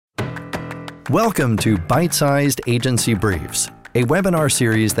Welcome to Bite-Sized Agency Briefs, a webinar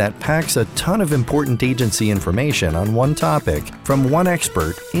series that packs a ton of important agency information on one topic from one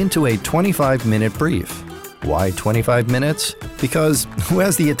expert into a 25-minute brief. Why 25 minutes? Because who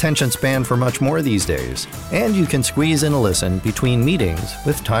has the attention span for much more these days? And you can squeeze in a listen between meetings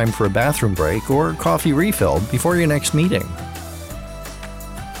with time for a bathroom break or coffee refill before your next meeting.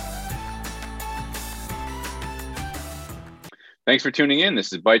 Thanks for tuning in.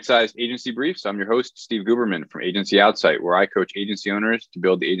 This is Bite-Sized Agency Briefs. I'm your host, Steve Guberman from Agency Outsight, where I coach agency owners to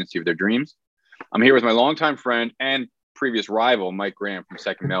build the agency of their dreams. I'm here with my longtime friend and previous rival, Mike Graham from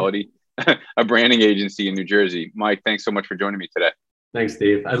Second Melody, a branding agency in New Jersey. Mike, thanks so much for joining me today. Thanks,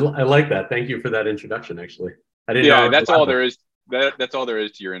 Steve. I like that. Thank you for that introduction, actually. I didn't know that's all there is. That's all there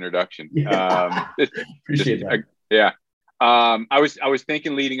is to your introduction. Yeah. Appreciate that. Yeah. I was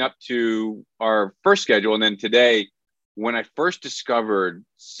thinking leading up to our first schedule, and then today, when I first discovered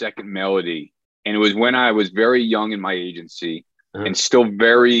Second Melody, and it was when I was very young in my agency and still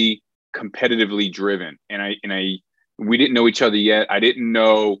very competitively driven. And we didn't know each other yet. I didn't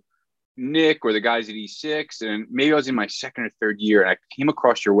know Nick or the guys at E6. And maybe I was in my second or third year, and I came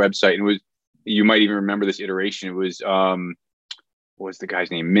across your website, and you might even remember this iteration. It was, what was the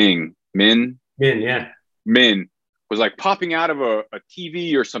guy's name? Min, yeah. Min was like popping out of a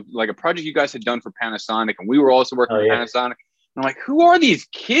TV or something, like a project you guys had done for Panasonic, and we were also working for Panasonic. And I'm like, who are these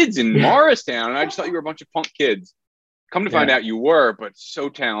kids in Morristown? And I just thought you were a bunch of punk kids. Come to find out you were, but so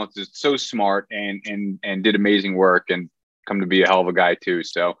talented, so smart, and did amazing work, and come to be a hell of a guy too.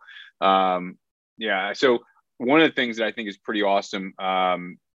 So, So one of the things that I think is pretty awesome,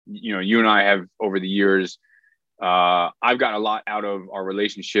 you and I have over the years, I've gotten a lot out of our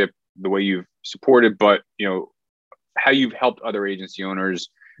relationship, the way you've supported, but how you've helped other agency owners,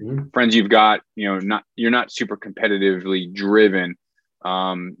 friends you've got, you're not super competitively driven.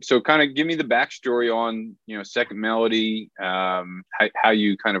 So kind of give me the backstory on, Second Melody, how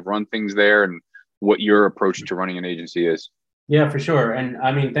you kind of run things there and what your approach to running an agency is. Yeah, for sure. And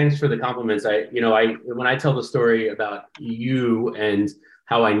I mean, thanks for the compliments. When I tell the story about you and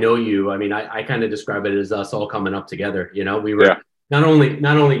how I know you, I mean, I kind of describe it as us all coming up together. We were not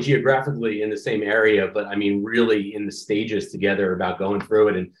only geographically in the same area, but I mean, really in the stages together about going through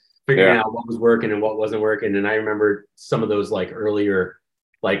it and figuring out what was working and what wasn't working. And I remember some of those earlier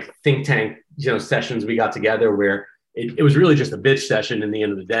think tank, sessions we got together where it was really just a bitch session in the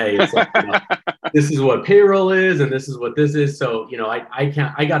end of the day. It's like, this is what payroll is, and this is what this is. So,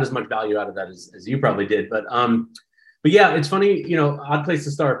 I got as much value out of that as you probably did. But yeah, it's funny, odd place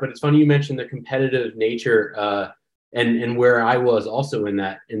to start, but it's funny you mentioned the competitive nature, and where I was also in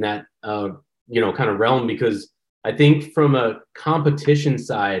that kind of realm, because I think from a competition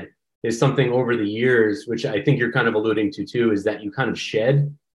side is something over the years, which I think you're kind of alluding to too, is that you kind of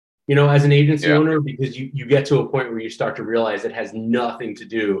shed, as an agency owner, because you get to a point where you start to realize it has nothing to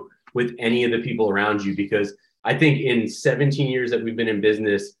do with any of the people around you. Because I think in 17 years that we've been in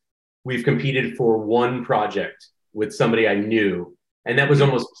business, we've competed for one project with somebody I knew. And that was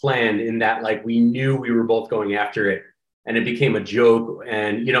almost planned in that, we knew we were both going after it, and it became a joke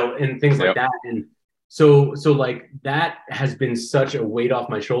and, and things like that. And so that has been such a weight off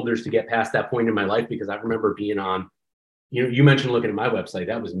my shoulders to get past that point in my life, because I remember being on, you mentioned looking at my website.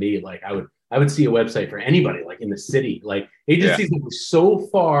 That was me. I would see a website for anybody, in the city, agencies that were so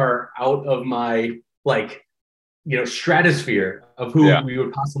far out of my, stratosphere of who we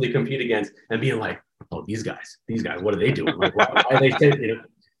would possibly compete against, and being like, oh, these guys, what are they doing? Why are they saying,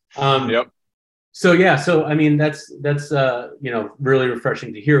 So I mean, that's really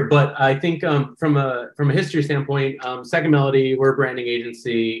refreshing to hear. But I think from a history standpoint, Second Melody, we're a branding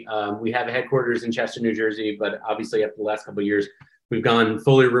agency. We have a headquarters in Chester, New Jersey, but obviously after the last couple of years, we've gone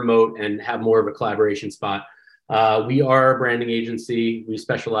fully remote and have more of a collaboration spot. We are a branding agency. We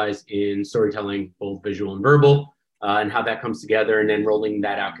specialize in storytelling, both visual and verbal, and how that comes together, and then rolling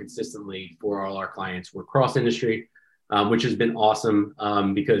that out consistently for all our clients. We're cross-industry, which has been awesome,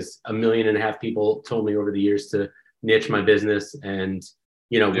 because 1.5 million people told me over the years to niche my business. And,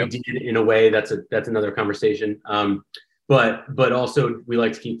 we did it in a way that's another conversation. But also we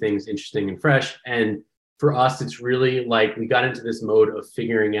like to keep things interesting and fresh. And for us, it's really we got into this mode of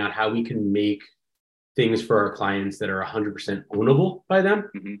figuring out how we can make things for our clients that are 100% ownable by them.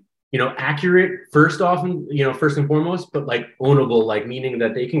 Accurate first and foremost, but ownable, meaning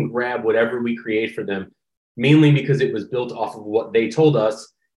that they can grab whatever we create for them, mainly because it was built off of what they told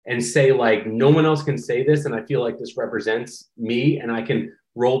us, and say no one else can say this, and I feel like this represents me, and I can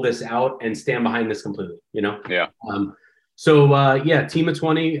roll this out and stand behind this completely. Team of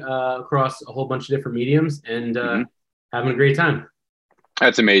 20 across a whole bunch of different mediums, and having a great time.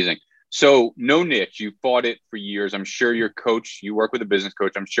 That's amazing. So no niche. You fought it for years. I'm sure your coach, you work with a business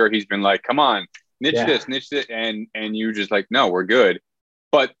coach. I'm sure he's been like, come on, niche this, niche this. And you just like, no, we're good.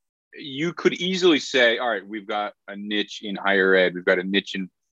 But you could easily say, all right, we've got a niche in higher ed. We've got a niche in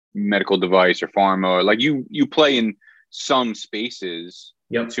medical device or pharma. Or like you play in some spaces,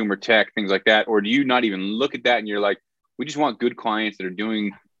 consumer tech, things like that. Or do you not even look at that and you're like, we just want good clients that are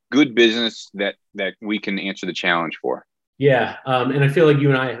doing good business that we can answer the challenge for? Yeah. And I feel like you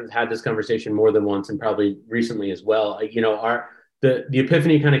and I have had this conversation more than once and probably recently as well. You know, the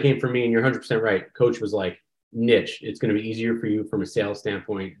epiphany kind of came from me, and you're 100% right. Coach was like, niche. It's going to be easier for you from a sales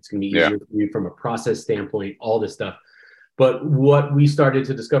standpoint. It's going to be easier for you from a process standpoint, all this stuff. But what we started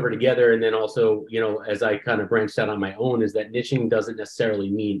to discover together, and then also, you know, as I kind of branched out on my own, is that niching doesn't necessarily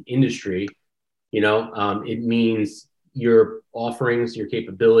mean industry. You know, it means your offerings, your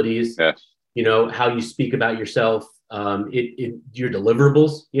capabilities, you know, how you speak about yourself, your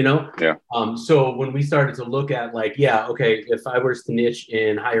deliverables, you know? So when we started to look at like, okay, if I was to niche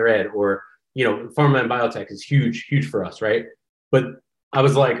in higher ed, or, you know, pharma and biotech is huge for us, right? But I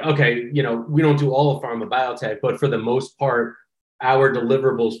was like, okay, you know, we don't do all of pharma biotech, but for the most part, our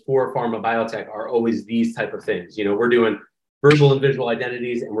deliverables for pharma biotech are always these type of things. You know, we're doing verbal and visual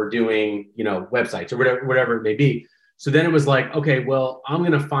identities, and we're doing, you know, websites or whatever it may be. So then it was like, okay, well, I'm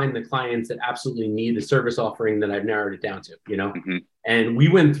going to find the clients that absolutely need the service offering that I've narrowed it down to, you know? And we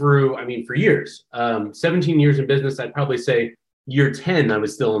went through, I mean, for years, 17 years in business, I'd probably say year 10, I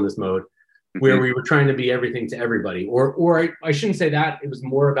was still in this mode where we were trying to be everything to everybody. Or I shouldn't say that. It was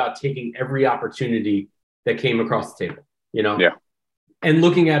more about taking every opportunity that came across the table, you know? And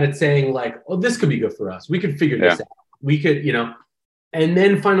looking at it saying like, oh, this could be good for us. We could figure this out. We could, you know, and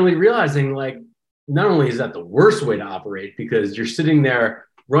then finally realizing like, not only is that the worst way to operate, because you're sitting there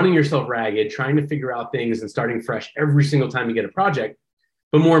running yourself ragged, trying to figure out things and starting fresh every single time you get a project,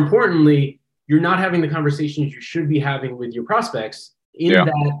 but more importantly, you're not having the conversations you should be having with your prospects in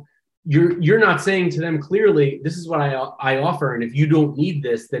that you're not saying to them clearly, this is what I offer, and if you don't need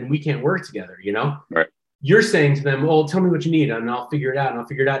this, then we can't work together, you know? You're saying to them, well, tell me what you need and I'll figure it out,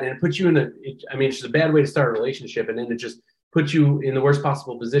 and it puts you in it's just a bad way to start a relationship, and then it just put you in the worst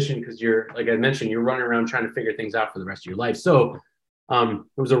possible position, because you're, like I mentioned, you're running around trying to figure things out for the rest of your life. So it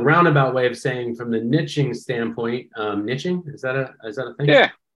was a roundabout way of saying, from the niching standpoint, niching, is that a thing? Yeah,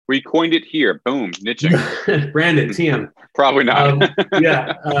 we coined it here. Boom, niching. Brandon, TM. Probably not.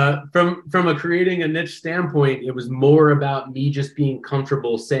 From creating a niche standpoint, it was more about me just being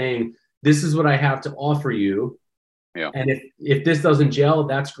comfortable saying, this is what I have to offer you. And if this doesn't gel,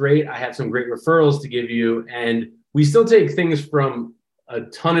 that's great. I have some great referrals to give you. And we still take things from a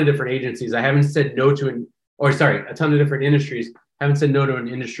ton of different agencies. I haven't said no to a ton of different industries. Haven't said no to an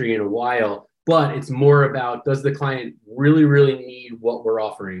industry in a while, but it's more about, does the client really, really need what we're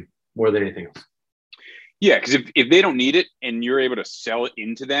offering more than anything else? Yeah, because if they don't need it and you're able to sell it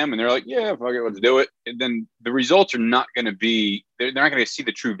into them and they're like, yeah, fuck it, let's do it, then the results are not going to be, they're not going to see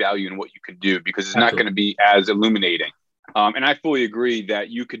the true value in what you can do, because it's not going to be as illuminating. And I fully agree that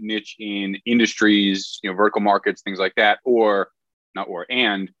you could niche in industries, you know, vertical markets, things like that,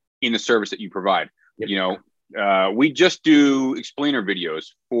 and in the service that you provide. You know, we just do explainer videos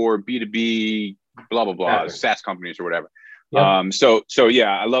for B2B, blah, blah, blah, SaaS companies or whatever. So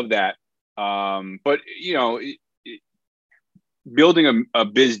yeah, I love that. But, you know, building a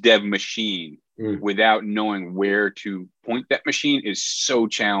biz dev machine without knowing where to point that machine is so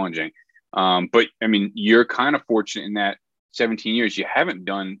challenging. But I mean, you're kind of fortunate in that 17 years, you haven't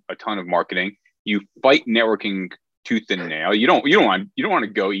done a ton of marketing. You fight networking tooth and nail. You don't want to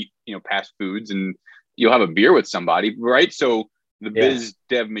go eat, you know, fast foods and you'll have a beer with somebody, right? So the biz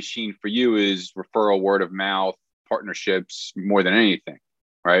dev machine for you is referral, word of mouth, partnerships more than anything,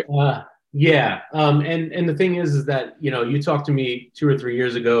 right? And the thing is that, you know, you talked to me 2 or 3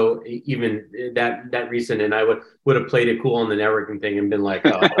 years ago, even that recent, and I would have played it cool on the networking thing and been like,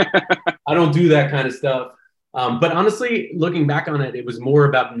 oh, I don't do that kind of stuff. But honestly, looking back on it, it was more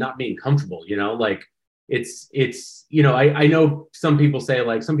about not being comfortable, you know, like it's, you know, I know some people say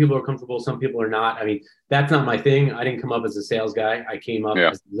like some people are comfortable, some people are not. I mean, that's not my thing. I didn't come up as a sales guy. I came up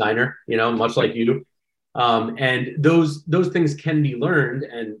as a designer, you know, much like you. And those things can be learned.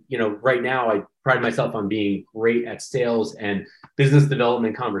 And, you know, right now I pride myself on being great at sales and business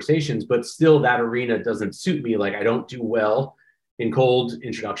development conversations, but still that arena doesn't suit me. Like I don't do well in cold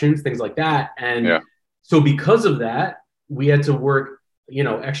introductions, things like that. And so because of that, we had to work, you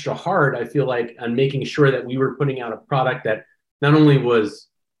know, extra hard, I feel like, on making sure that we were putting out a product that not only was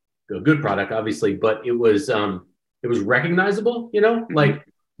a good product, obviously, but it was recognizable, you know, like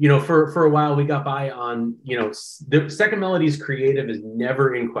for a while we got by on, the Second Melody's creative is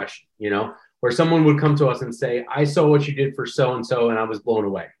never in question, where someone would come to us and say, I saw what you did for so-and-so and I was blown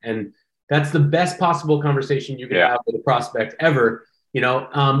away. And that's the best possible conversation you could have with a prospect ever,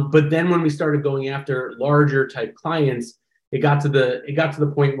 but then when we started going after larger type clients, it got to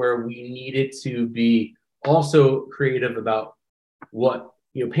the point where we needed to be also creative about what,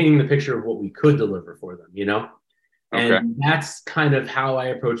 painting the picture of what we could deliver for them, And that's kind of how I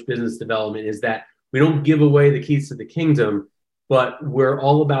approach business development, is that we don't give away the keys to the kingdom, but we're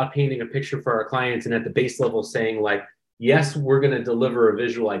all about painting a picture for our clients. And at the base level saying like, yes, we're going to deliver a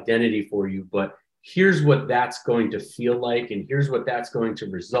visual identity for you, but here's what that's going to feel like. And here's what that's going to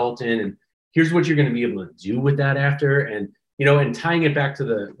result in. And here's what you're going to be able to do with that after. And, and tying it back to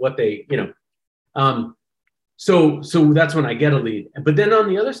so that's when I get a lead. But then on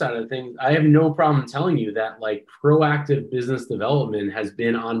the other side of the thing, I have no problem telling you that like proactive business development has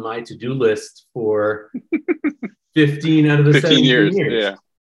been on my to-do list for 15 out of the 17 years.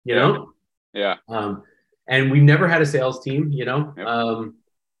 Yeah. And we've never had a sales team,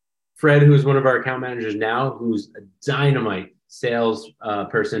 Fred, who's one of our account managers now, who's a dynamite sales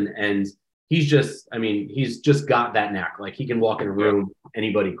person. And he's just got that knack. Like he can walk in a room,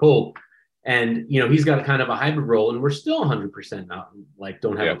 anybody cold. And, he's got a kind of a hybrid role, and we're still 100% not like,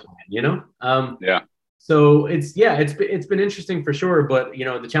 don't have a plan, So it's been interesting for sure. But,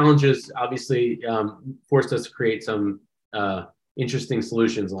 the challenges obviously forced us to create some interesting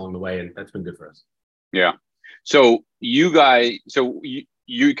solutions along the way. And that's been good for us. Yeah. So you guys,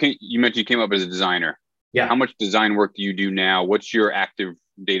 you mentioned you came up as a designer. Yeah. How much design work do you do now? What's your active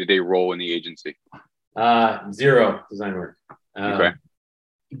day-to-day role in the agency? Zero design work. Okay.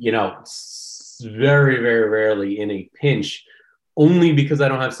 Very, very rarely in a pinch, only because I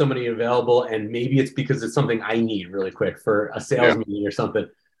don't have somebody available. And maybe it's because it's something I need really quick for a sales meeting or something.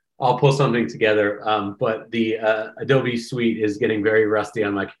 I'll pull something together. But the Adobe suite is getting very rusty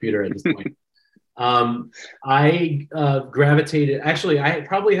on my computer at this point. I gravitated, actually, I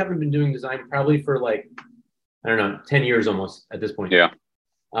probably haven't been doing design probably for like, I don't know, 10 years almost at this point. Yeah.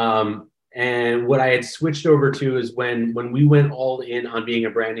 And what I had switched over to is when we went all in on being a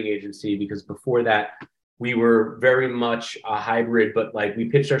branding agency, because before that we were very much a hybrid, but like we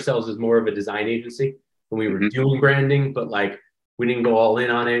pitched ourselves as more of a design agency when we were doing branding, but like we didn't go all in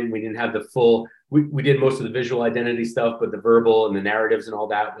on it. We didn't have the full, we did most of the visual identity stuff, but the verbal and the narratives and all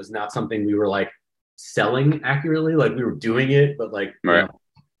that was not something we were like selling accurately. Like we were doing it, but like,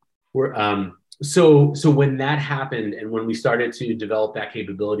 So when that happened and when we started to develop that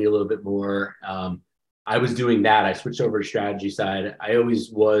capability a little bit more, I was doing that. I switched over to strategy side. I always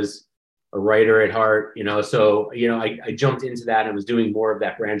was a writer at heart, so, I jumped into that and was doing more of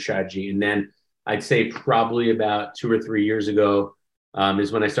that brand strategy. And then I'd say probably about 2 or 3 years ago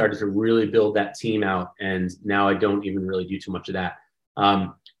is when I started to really build that team out. And now I don't even really do too much of that.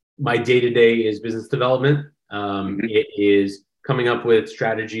 My day-to-day is business development. It is coming up with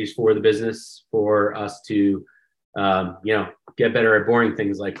strategies for the business for us to, get better at boring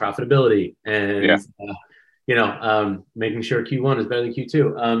things like profitability and, making sure Q1 is better than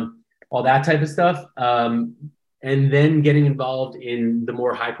Q2, all that type of stuff. And then getting involved in the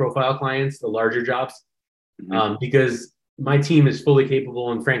more high profile clients, the larger jobs, because my team is fully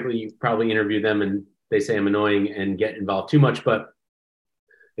capable. And frankly, you probably interview them and they say I'm annoying and get involved too much, but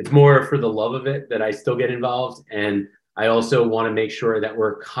it's more for the love of it that I still get involved. And I also want to make sure that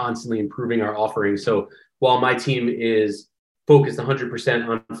we're constantly improving our offering. So while my team is focused 100%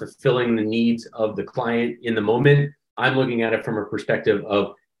 on fulfilling the needs of the client in the moment, I'm looking at it from a perspective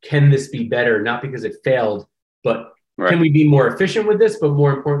of, can this be better? Not because it failed, but can we be more efficient with this? But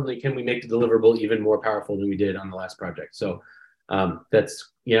more importantly, can we make the deliverable even more powerful than we did on the last project? So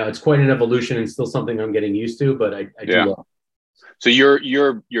that's, it's quite an evolution and still something I'm getting used to, but I do love it. So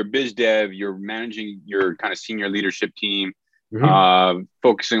you're biz dev, you're managing your kind of senior leadership team,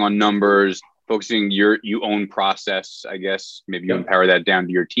 focusing on numbers, focusing you own process, I guess, maybe you empower that down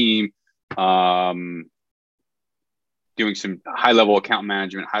to your team, doing some high level account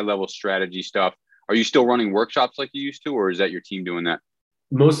management, high level strategy stuff. Are you still running workshops like you used to, or is that your team doing that?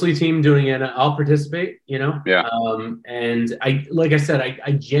 Mostly team doing it. I'll participate, And I, like I said,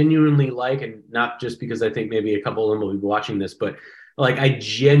 I genuinely like, and not just because I think maybe a couple of them will be watching this, but like, I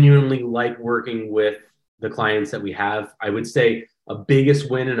genuinely like working with the clients that we have. I would say a biggest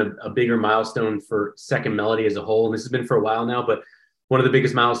win and a bigger milestone for Second Melody as a whole, and this has been for a while now, but one of the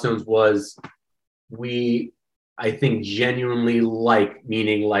biggest milestones was I think genuinely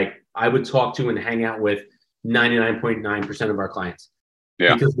meaning like I would talk to and hang out with 99.9% of our clients.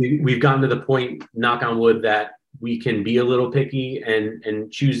 Yeah. Because we've gotten to the point, knock on wood, that we can be a little picky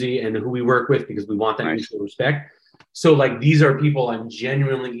and choosy and who we work with because we want that mutual respect. So like these are people I'm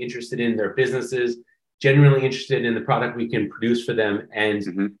genuinely interested in their businesses, genuinely interested in the product we can produce for them, and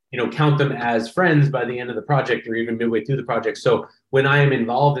you know, count them as friends by the end of the project or even midway through the project. So when I am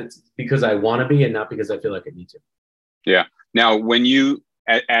involved, it's because I want to be and not because I feel like I need to. Yeah. Now, when you,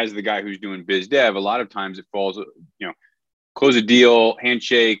 as the guy who's doing biz dev, a lot of times it falls, you know, close a deal,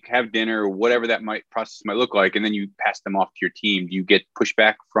 handshake, have dinner, whatever that process might look like, and then you pass them off to your team. Do you get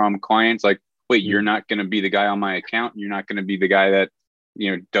pushback from clients like, wait, you're not going to be the guy on my account? You're not going to be the guy that,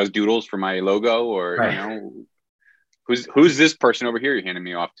 you know, does doodles for my logo, or you know, who's this person over here you're handing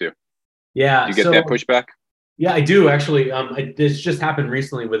me off to? Yeah. Do you get that pushback? Yeah, I do actually. This just happened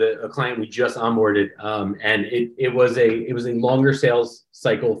recently with a client we just onboarded, and it was a longer sales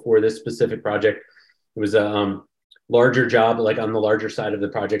cycle for this specific project. It was a larger job, like on the larger side of the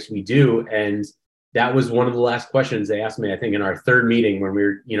projects we do, and that was one of the last questions they asked me, I think, in our third meeting when we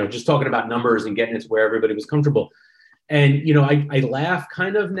were, you know, just talking about numbers and getting it to where everybody was comfortable. And you know, I laugh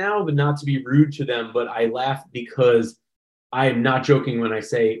kind of now, but not to be rude to them, but I laugh because I am not joking when I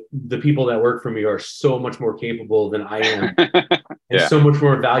say the people that work for me are so much more capable than I am and so much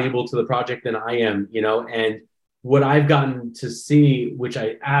more valuable to the project than I am, you know. And what I've gotten to see, which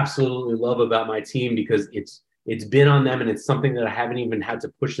I absolutely love about my team, because it's been on them and it's something that I haven't even had to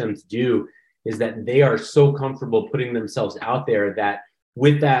push them to do, is that they are so comfortable putting themselves out there that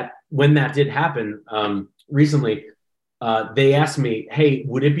with that, when that did happen recently, they asked me, hey,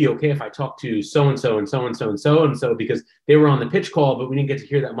 would it be okay if I talked to so-and-so and so-and-so and so-and-so, because they were on the pitch call, but we didn't get to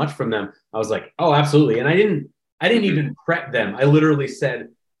hear that much from them. I was like, oh, absolutely. And I didn't even prep them. I literally said,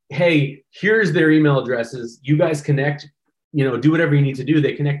 hey, here's their email addresses. You guys connect, you know, do whatever you need to do.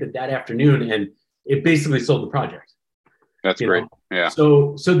 They connected that afternoon and it basically sold the project. That's great. Yeah.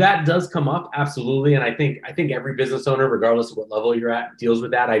 So that does come up. Absolutely. And I think every business owner, regardless of what level you're at, deals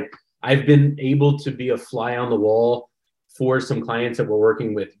with that. I've been able to be a fly on the wall for some clients that we're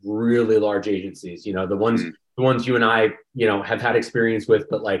working with, really large agencies, you know, the ones you and I, you know, have had experience with,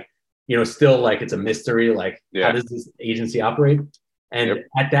 but like, you know, still like it's a mystery, like how does this agency operate? And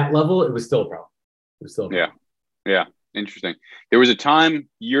at that level, it was still a problem. Yeah. Interesting. There was a time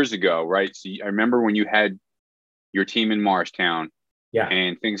years ago, right? So I remember when you had your team in Morristown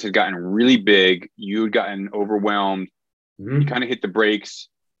and things had gotten really big, you had gotten overwhelmed, you kind of hit the brakes.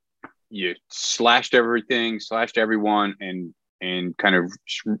 You slashed everything, slashed everyone, and kind of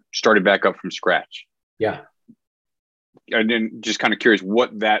started back up from scratch. Yeah. And then just kind of curious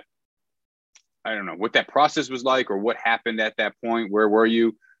what that process was like, or what happened at that point. Where were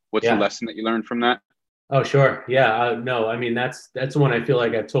you? What's the lesson that you learned from that? Oh, sure. Yeah. No, I mean, that's one I feel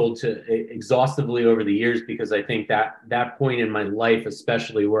like I've told to exhaustively over the years, because I think that point in my life,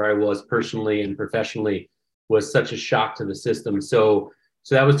 especially where I was personally and professionally, was such a shock to the system. So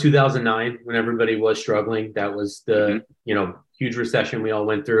that was 2009 when everybody was struggling. That was the, you know, huge recession we all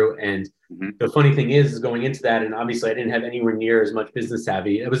went through. And the funny thing is going into that, and obviously I didn't have anywhere near as much business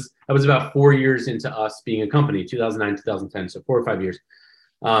savvy. I was about 4 years into us being a company, 2009, 2010. So 4 or 5 years.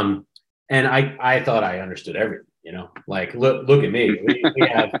 And I thought I understood everything, you know, like, look at me. We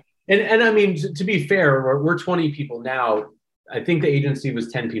have, and I mean, to be fair, we're 20 people now. I think the agency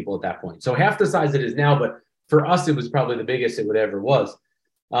was 10 people at that point. So half the size it is now, but for us, it was probably the biggest it would ever was.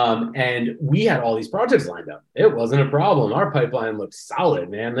 And we had all these projects lined up. It wasn't a problem. Our pipeline looked solid,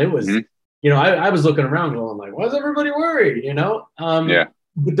 man. It was, you know, I was looking around going like, why is everybody worried? You know?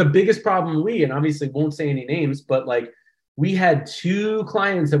 But the biggest problem and obviously won't say any names, but like we had 2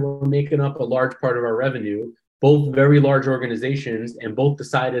 clients that were making up a large part of our revenue, both very large organizations, and both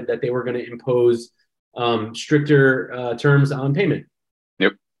decided that they were going to impose stricter terms on payment.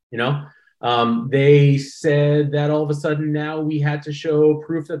 Yep. You know? They said that all of a sudden now we had to show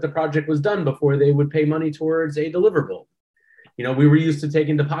proof that the project was done before they would pay money towards a deliverable. You know, we were used to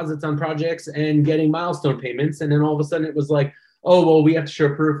taking deposits on projects and getting milestone payments. And then all of a sudden it was like, oh, well, we have to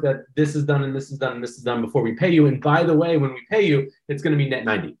show proof that this is done and this is done and this is done before we pay you. And by the way, when we pay you, it's going to be net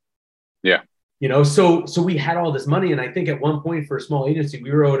 90. Yeah. You know, so we had all this money. And I think at one point for a small agency,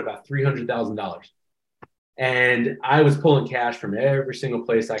 we were owed about $300,000. And I was pulling cash from every single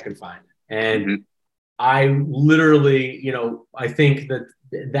place I could find. And I literally, you know, I think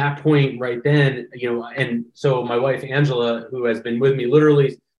that point right then, you know, and so my wife, Angela, who has been with me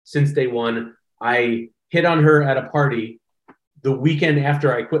literally since day one, I hit on her at a party the weekend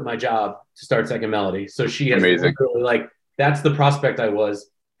after I quit my job to start Second Melody. So she has literally, like, that's the prospect I was.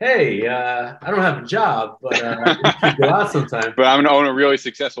 hey, I don't have a job, but we should go out sometime. But I'm going to own a really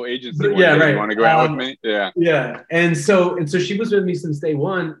successful agency one Yeah, day. right. You want to go out with me? Yeah. Yeah. And so she was with me since day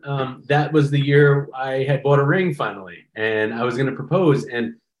one. That was the year I had bought a ring finally, and I was going to propose,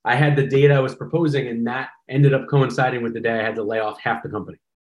 and I had the date I was proposing, and that ended up coinciding with the day I had to lay off half the company.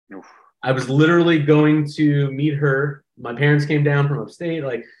 Oof. I was literally going to meet her. My parents came down from upstate,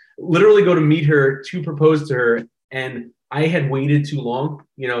 like literally go to meet her to propose to her. And I had waited too long,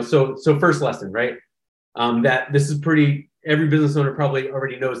 so first lesson, right? That this is every business owner probably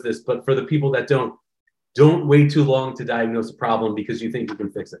already knows this, but for the people that don't wait too long to diagnose a problem because you think you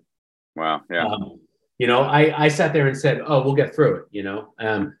can fix it. Wow. Yeah. I sat there and said, oh, we'll get through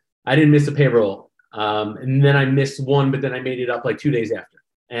it. I didn't miss a payroll. And then I missed one, but then I made it up like 2 days after.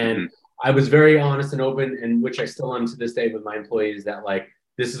 And I was very honest and open, and which I still am to this day with my employees, that like,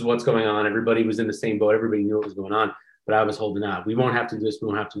 this is what's going on. Everybody was in the same boat. Everybody knew what was going on, but I was holding out. We won't have to do this. We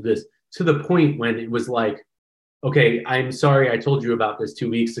won't have to do this, to the point when it was like, okay, I'm sorry I told you about this 2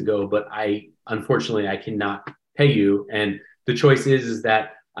 weeks ago, but unfortunately I cannot pay you. And the choice is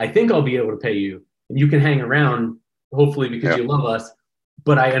that I think I'll be able to pay you, and you can hang around, hopefully because you love us.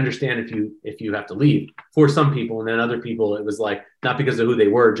 But I understand if you have to leave. For some people, and then other people, it was like not because of who they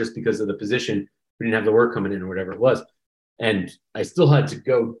were, just because of the position. We didn't have the work coming in or whatever it was. And I still had to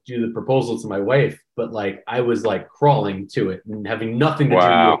go do the proposal to my wife, but like I was like crawling to it and having nothing to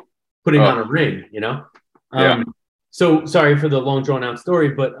do with putting on a ring, So sorry for the long drawn out story,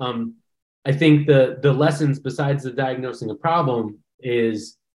 but I think the lessons besides the diagnosing a problem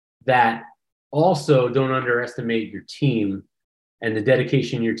is that also don't underestimate your team and the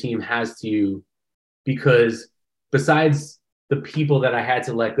dedication your team has to you, because besides the people that I had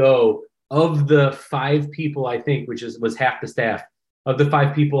to let go, of the 5 people, I think, which was half the staff, of the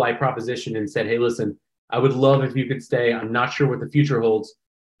 5 people I propositioned and said, hey, listen, I would love if you could stay. I'm not sure what the future holds,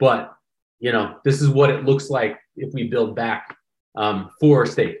 but this is what it looks like if we build back for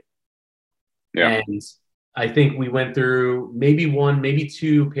state. Yeah. And I think we went through maybe 1, maybe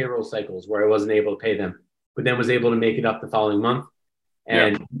 2 payroll cycles where I wasn't able to pay them, but then was able to make it up the following month.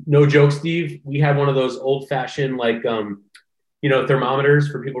 And no joke, Steve, we had one of those old fashioned, like, thermometers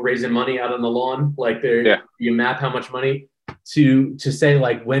for people raising money out on the lawn. Like you map how much money to say,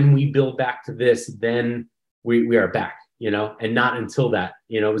 like, when we build back to this, then we are back, and not until that,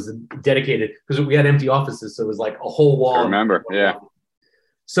 it was dedicated, because we had empty offices. So it was like a whole wall. I remember. Yeah.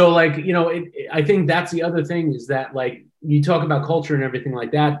 So like, I think that's the other thing, is that like you talk about culture and everything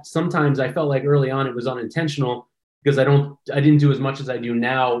like that. Sometimes I felt like early on it was unintentional, because I didn't do as much as I do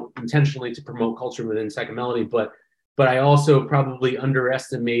now intentionally to promote culture within Second Melody, but I also probably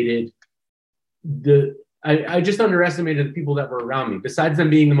underestimated I just underestimated the people that were around me. Besides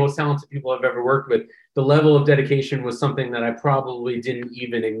them being the most talented people I've ever worked with, the level of dedication was something that I probably didn't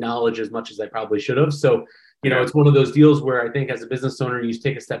even acknowledge as much as I probably should have. So, it's one of those deals where I think as a business owner, you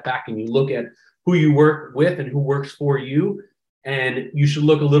take a step back and you look at who you work with and who works for you. And you should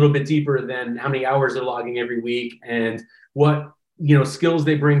look a little bit deeper than how many hours they're logging every week and what, skills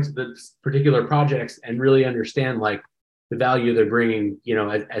they bring to the particular projects, and really understand like the value they're bringing,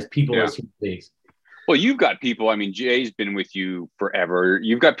 as people, as human beings. Well, you've got people, I mean, Jay's been with you forever.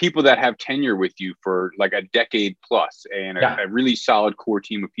 You've got people that have tenure with you for like a decade plus, and a really solid core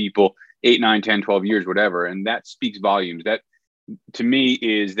team of people, 8, 9, 10, 12 years, whatever. And that speaks volumes. That to me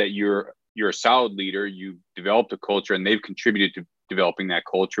is that you're a solid leader. You've developed a culture, and they've contributed to developing that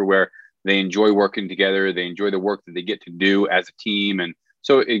culture where they enjoy working together. They enjoy the work that they get to do as a team. And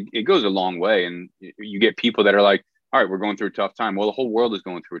so it goes a long way. And you get people that are like, all right, we're going through a tough time. Well, the whole world is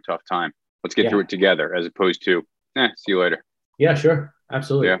going through a tough time. Let's get through it together, as opposed to, see you later. Yeah, sure.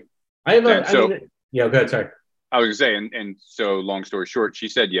 Absolutely. Yeah. Go ahead. Sorry. I was going to say, and so long story short, she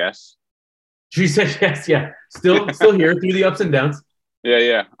said yes. She said yes. Yeah. Still here through the ups and downs.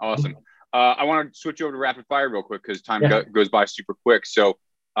 Yeah. Awesome. I want to switch over to rapid fire real quick, because time goes by super quick. So,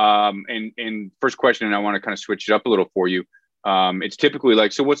 and first question, and I want to kind of switch it up a little for you. It's typically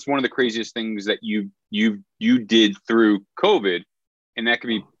like, so what's one of the craziest things that you did through COVID? And that could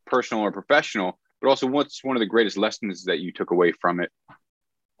be personal or professional, but also what's one of the greatest lessons that you took away from it?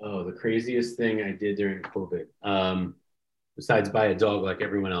 Oh, the craziest thing I did during COVID, besides buy a dog like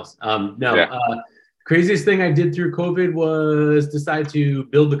everyone else. Craziest thing I did through COVID was decide to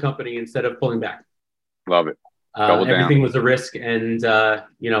build the company instead of pulling back. Love it. Everything was a risk, and that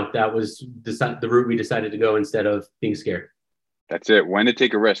was the route we decided to go instead of being scared. That's it. When to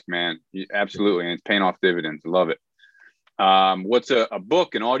take a risk, man. Absolutely. And it's paying off dividends. Love it. What's a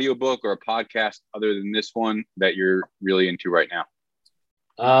book, an audio book, or a podcast other than this one that you're really into right now?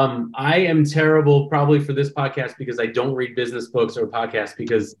 I am terrible probably for this podcast because I don't read business books or podcasts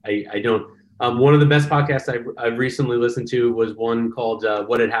because I don't. One of the best podcasts I've recently listened to was one called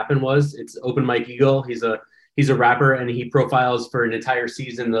What Had Happened Was. It's Open Mike Eagle. He's a rapper, and he profiles for an entire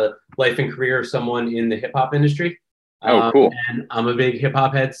season the life and career of someone in the hip hop industry. Oh, cool. And I'm a big hip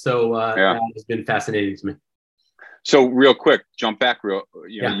hop head, so that has been fascinating to me. So real quick, jump back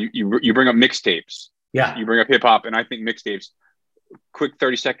you bring up mixtapes. Yeah. You bring up hip hop, and I think mixtapes. Quick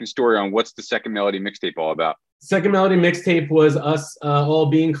 30-second story on what's the Second Melody mixtape all about? Second Melody mixtape was us all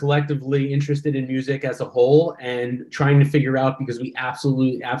being collectively interested in music as a whole and trying to figure out, because we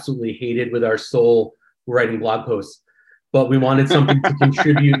absolutely hated with our soul writing blog posts, but we wanted something to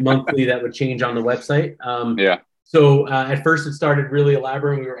contribute monthly that would change on the website. So at first it started really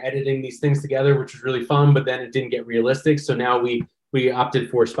elaborate. We were editing these things together, which was really fun, but then it didn't get realistic. So now we opted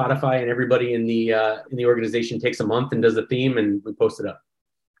for Spotify, and everybody in the organization takes a month and does a theme, and we post it up.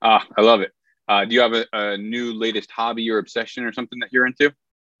 I love it. Do you have a new latest hobby or obsession or something that you're into?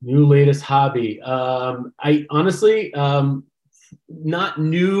 New latest hobby. I honestly, not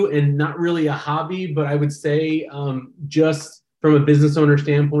new and not really a hobby, but I would say just from a business owner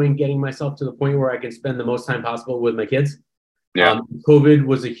standpoint, getting myself to the point where I can spend the most time possible with my kids. Yeah. COVID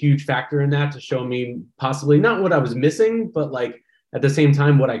was a huge factor in that, to show me possibly not what I was missing, but like at the same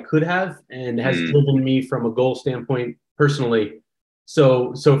time what I could have, and has driven me from a goal standpoint personally.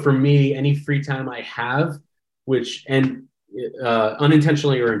 So for me, any free time I have, which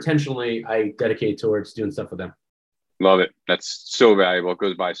unintentionally or intentionally, I dedicate towards doing stuff with them. Love it. That's so valuable. It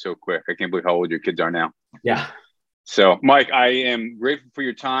goes by so quick. I can't believe how old your kids are now. Yeah. So, Mike, I am grateful for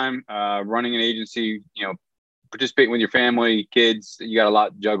your time running an agency, participating with your family, kids. You got a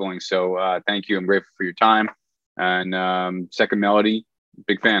lot juggling. So thank you. I'm grateful for your time. And Second Melody,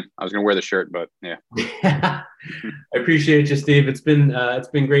 big fan. I was going to wear the shirt, but yeah. I appreciate you, Steve. It's been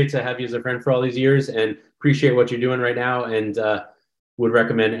great to have you as a friend for all these years, and appreciate what you're doing right now, and would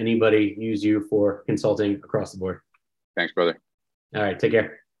recommend anybody use you for consulting across the board. Thanks, brother. All right. Take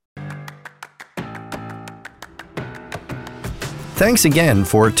care. Thanks again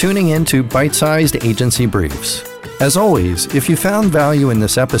for tuning in to Bite-Sized Agency Briefs. As always, if you found value in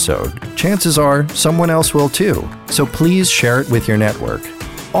this episode, chances are someone else will too, so please share it with your network.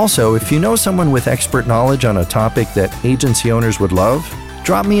 Also, if you know someone with expert knowledge on a topic that agency owners would love,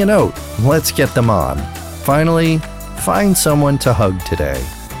 drop me a note. Let's get them on. Finally, find someone to hug today.